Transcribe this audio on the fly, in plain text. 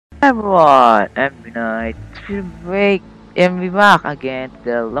Everyone, I'm Midnight. Break and we back again to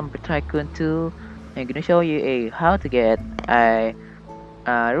the Lumber Tycoon 2. I'm gonna show you how to get a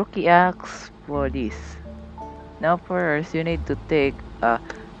Ruckiryaxe for this. Now first you need to take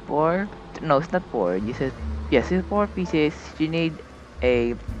four no it's not four, you said yes it's four pieces. You need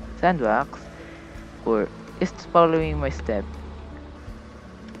a sandbox or just following my step.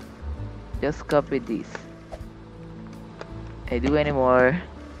 Just copy this. I do anymore.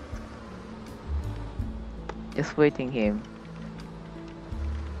 Just waiting him.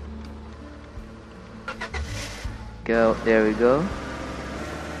 Go, there we go.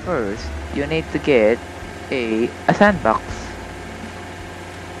 First, you need to get a sandbox.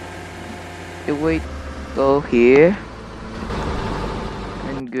 You wait, go here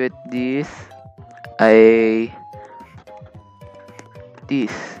and get this. I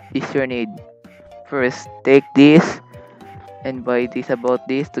this is your need. First, take this and buy this about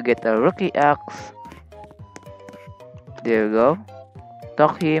this to get a Ruckiryaxe. There we go.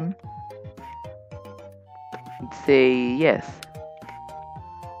 Talk him. Say yes.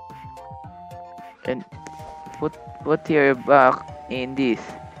 And put your back in this.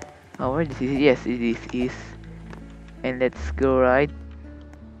 Oh, where this is? Yes, this is. And let's go right.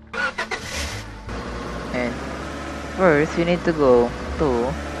 And first, you need to go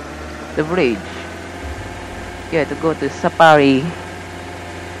to the bridge. Yeah, to go to Safari.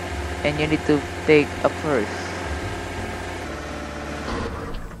 And you need to take a first.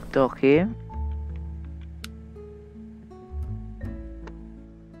 Talk him.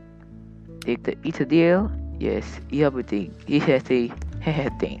 Take the it's a deal. Yes, you have a thing. He has a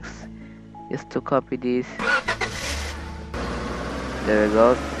things. Just to copy this. There we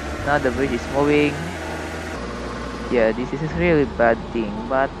go. Now the bridge is moving. Yeah, this is a really bad thing,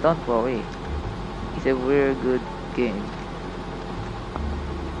 but don't worry. It's a very good game.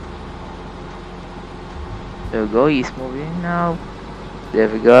 There we go, he's moving now. There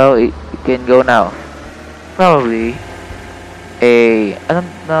we go, it can go now. Probably I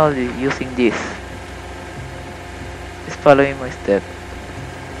don't know using this. Just following my step.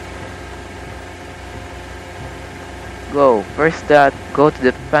 Go, first that, go to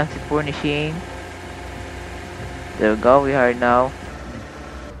the fancy furnishing. There we go, we are now.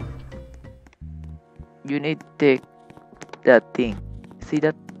 You need to take that thing. See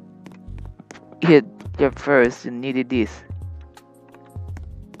that? Hit your first, you needed this.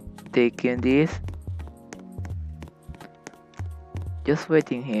 Taking this. Just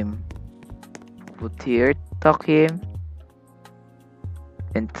waiting him. Put here, talk him.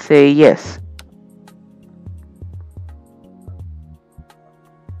 And say yes.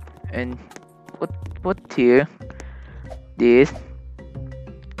 And put here this.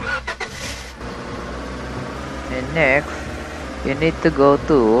 And next you need to go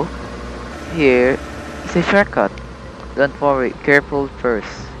to here. It's a shortcut. Don't worry, careful first.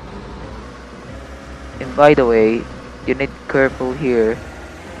 And by the way, you need careful here.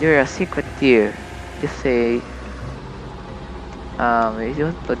 There's a secret here. Just say I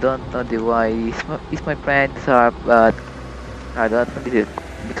don't know the why it's my friend sharp, but I don't know this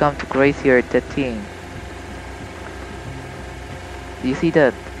become too crazy at that thing. You see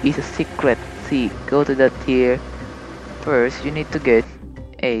that? It's a secret. See, go to that here. First, you need to get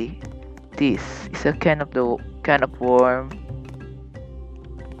a this. It's a kind of worm.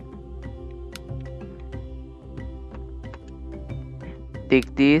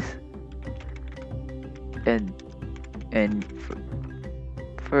 Take this and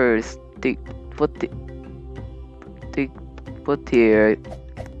first put here.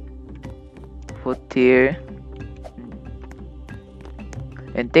 Put here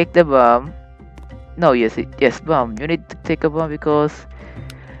and take the bomb. No, yes, bomb. You need to take a bomb because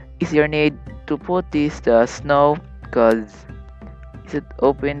it's your need to put this the snow because it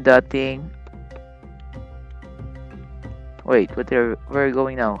open that thing. Wait, where are we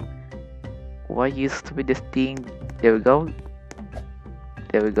going now? Why you stupid this thing? There we go.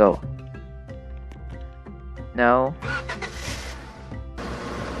 There we go. Now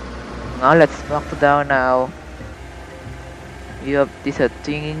let's knock down now. You have this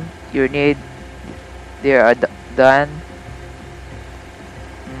thing you need. They are done.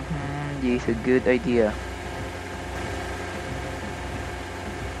 This is a good idea.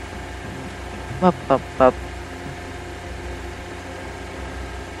 Up.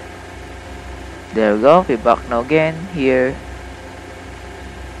 There we go. We're back now again here.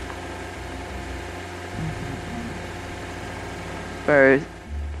 First,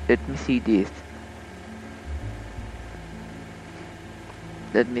 let me see this.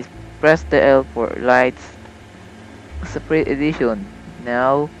 Let me press the L for lights. Separate edition.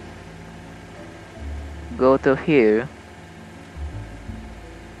 Now go to here,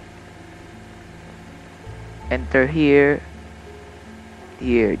 enter here,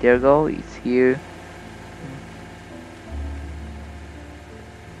 here, there you go, it's here.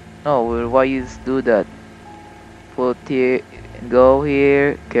 No, well, why you just do that? Put here, go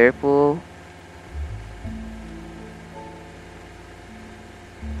here, careful.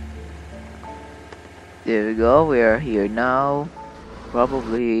 There we go, we are here now.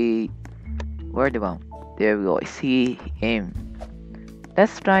 Probably, where the bomb? There we go, I see him.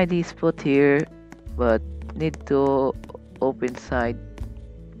 Let's try this put here, but need to open side.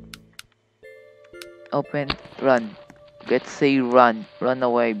 Open, run. Let's say run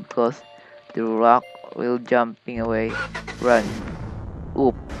away because the rock will jumping away. Run.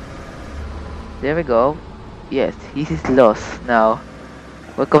 Oop. There we go. Yes, he is lost now.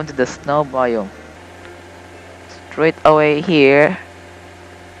 Welcome to the snow biome. Straight away here.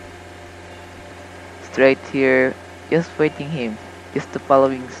 Straight here. Just waiting him. Just the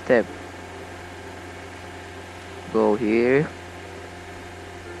following step. Go here.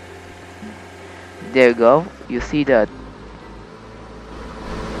 There you go. You see that.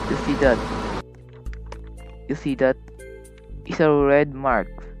 You see that. You see that. It's a red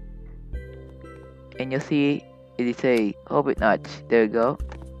mark. And you see it is a hobbit notch. There you go.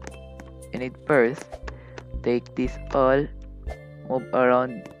 And it first take this all, move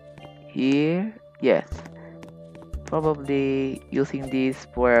around here. Yes. Probably using this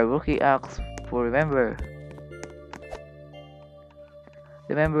for a Ruckiryaxe for remember.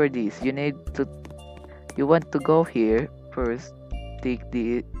 Remember this. You want to go here first. Take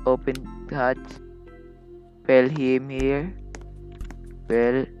the open hatch. Pell him here.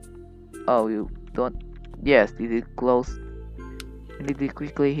 Well, oh, you don't. Yes, this is close. You need it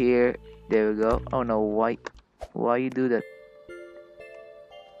quickly here. There we go. Oh no, why you do that?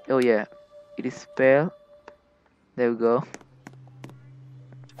 Oh yeah, it is spell. There we go.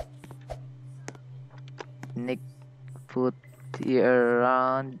 Nick put here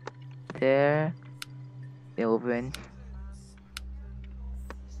around there. They open.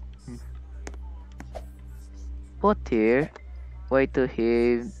 Put here. Wait to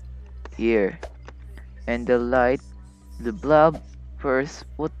him here. And the light, the blob first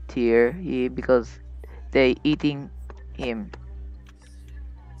put here because they eating him.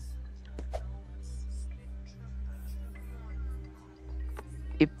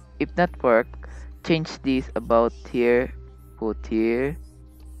 If not work, change this about here, put here,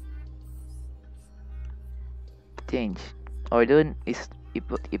 change. Or don't is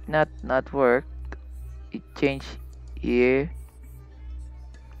if not work, it change here.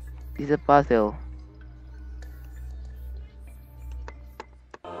 This is a puzzle.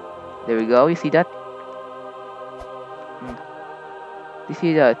 There we go. You see that? You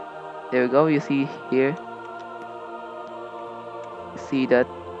see that? There we go. You see here. You see that?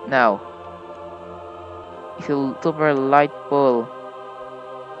 Now, it's a super light pole.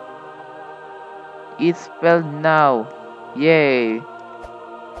 It's spelled now. Yay!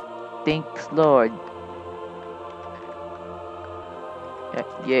 Thanks, Lord.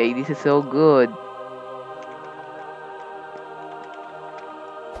 Yay! This is so good.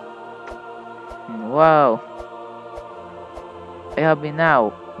 Wow! I have it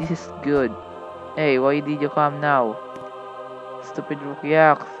now. This is good. Hey, why did you come now? Stupid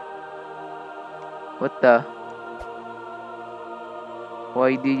Ruckiryaxe. What the?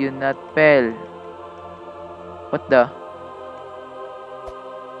 Why did you not fail? What the?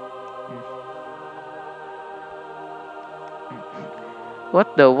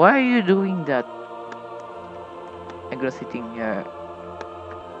 What the? Why are you doing that? I'm gonna sitting here.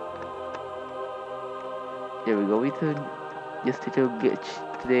 There we go. We could just little glitch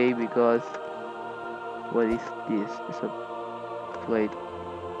today because what is this? It's a plate.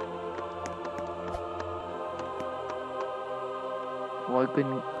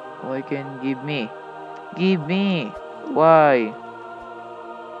 Why can give me? Give me! Why?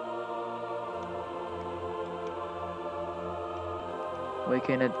 Why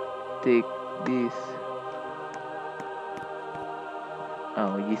can I take this?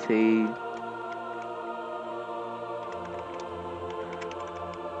 Oh, you say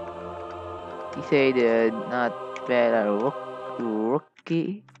that not better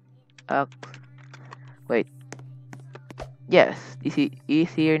Ruckiryaxe. Wait. Yes, this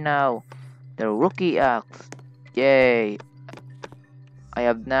is here now. The Ruckiryaxe. Yay! I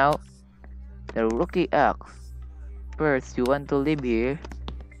have now the Ruckiryaxe. First, you want to live here.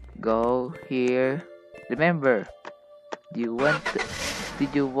 Go here. Remember, did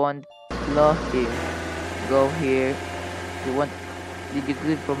you want lost him? Go here. Did you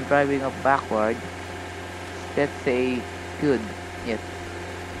quit from driving up backward? Let's say good. Yes,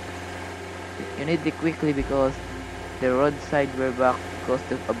 you need it quickly because the roadside we're back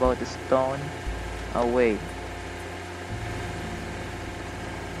cost of about a stone away.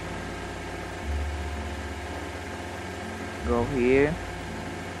 Go here.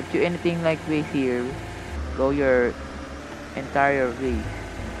 If you anything like way here, go your entire way.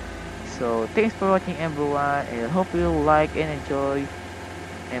 So thanks for watching everyone, and I hope you like and enjoy,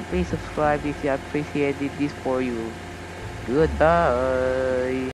 and please subscribe if you appreciated this for you. Goodbye.